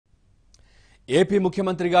AP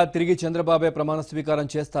ముఖ్యమంత్రిగా తిరిగి చంద్రబాబే ప్రమాణ స్వీకారం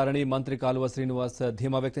చేస్తారని మంత్రి కాలువ శ్రీనివాస్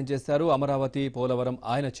ధీమా వ్యక్తం చేశారు. అమరావతి, పోలవరం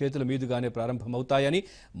ఆయన చేతుల మీదుగానే ప్రారంభమవుతాయని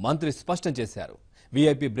మంత్రి స్పష్టం చేశారు.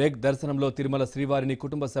 వీఐపీ బ్రేక్ దర్శనంలో తిరుమల శ్రీవారిని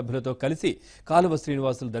కుటుంబ సభ్యులతో కలిసి కాలువ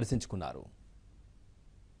శ్రీనివాసులు దర్శించుకున్నారు.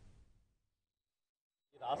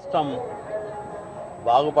 రాష్ట్రం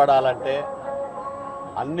బాగుపడాలంటే,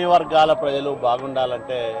 అన్ని వర్గాల ప్రజలు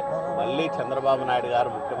బాగుండాలంటే మళ్ళీ చంద్రబాబు నాయుడు గారు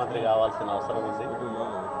ముఖ్యమంత్రి కావాల్సిన అవసరం ఉంది.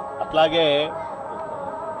 అట్లాగే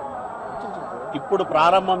ఇప్పుడు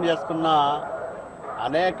ప్రారంభం చేసుకున్న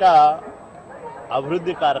అనేక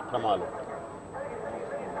అభివృద్ధి కార్యక్రమాలు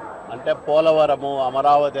అంటే పోలవరము,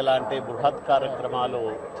 అమరావతి లాంటి బృహత్ కార్యక్రమాలు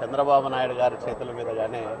చంద్రబాబు నాయుడు గారి చేతుల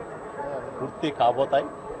మీదుగానే పూర్తి కాబోతాయి.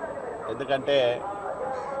 ఎందుకంటే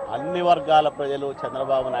అన్ని వర్గాల ప్రజలు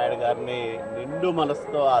చంద్రబాబు నాయుడు గారిని నిండు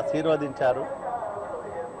మనసుతో ఆశీర్వదించారు.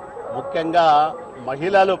 ముఖ్యంగా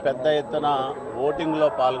మహిళలు పెద్ద ఎత్తున ఓటింగ్లో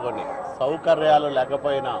పాల్గొని సౌకర్యాలు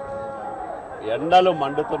లేకపోయినా ఎండలు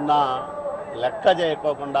మండుతున్నా లెక్క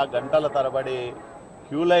చేయకోకుండా గంటల తరబడి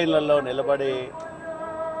క్యూ లైన్లలో నిలబడి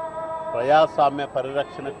ప్రజాస్వామ్య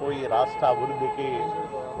పరిరక్షణకు, ఈ రాష్ట్ర అభివృద్ధికి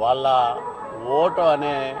వాళ్ళ ఓటు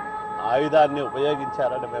అనే ఆయుధాన్ని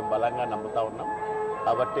ఉపయోగించారని మేము బలంగా నమ్ముతా ఉన్నాం.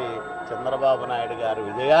 కాబట్టి చంద్రబాబు నాయుడు గారి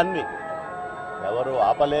విజయాన్ని ఎవరు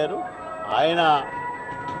ఆపలేరు. ఆయన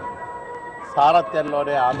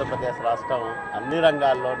సారథ్యంలోనే ఆంధ్రప్రదేశ్ రాష్ట్రం అన్ని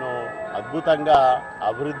రంగాల్లోనూ అద్భుతంగా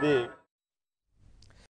అభివృద్ధి